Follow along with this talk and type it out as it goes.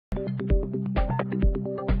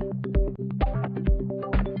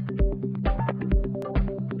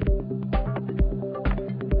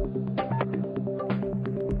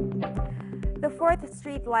4th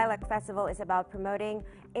Street Lilac Festival is about promoting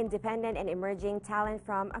independent and emerging talent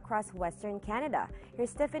from across Western Canada.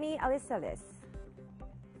 Here's Tiffany Alisalis.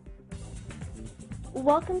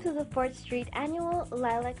 Welcome to the 4th Street Annual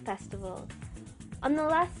Lilac Festival. On the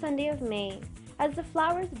last Sunday of May, as the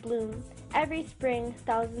flowers bloom, every spring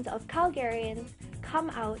thousands of Calgarians come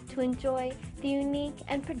out to enjoy the unique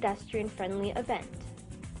and pedestrian-friendly event,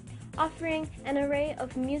 offering an array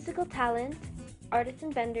of musical talent, artists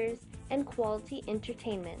and vendors, and quality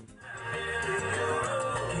entertainment.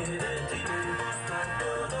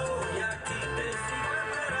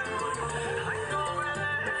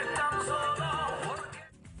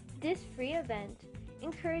 This free event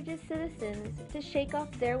encourages citizens to shake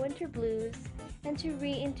off their winter blues and to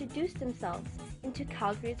reintroduce themselves into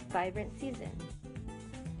Calgary's vibrant season.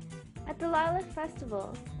 At the Lilac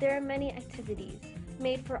Festival, there are many activities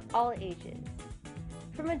made for all ages.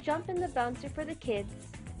 From a jump in the bouncer for the kids,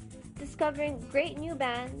 discovering great new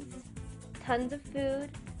bands, tons of food,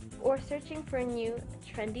 or searching for a new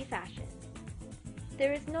trendy fashion.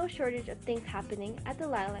 There is no shortage of things happening at the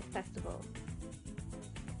Lilac Festival.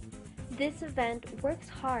 This event works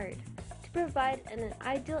hard to provide an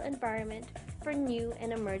ideal environment for new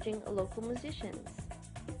and emerging local musicians.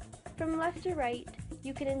 From left to right,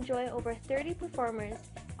 you can enjoy over 30 performers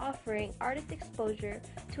offering artist exposure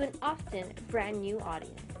to an often brand new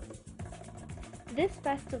audience. This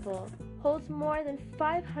festival holds more than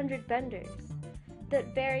 500 vendors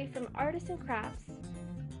that vary from arts and crafts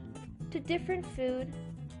to different food,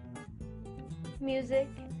 music,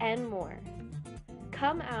 and more.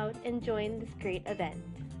 Come out and join this great event.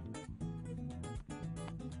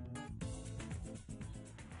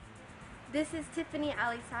 This is Tiffany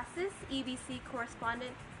Alisalis, EBC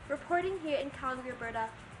correspondent, reporting here in Calgary, Alberta,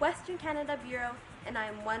 Western Canada Bureau, and I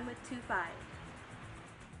am 1 with 2 5.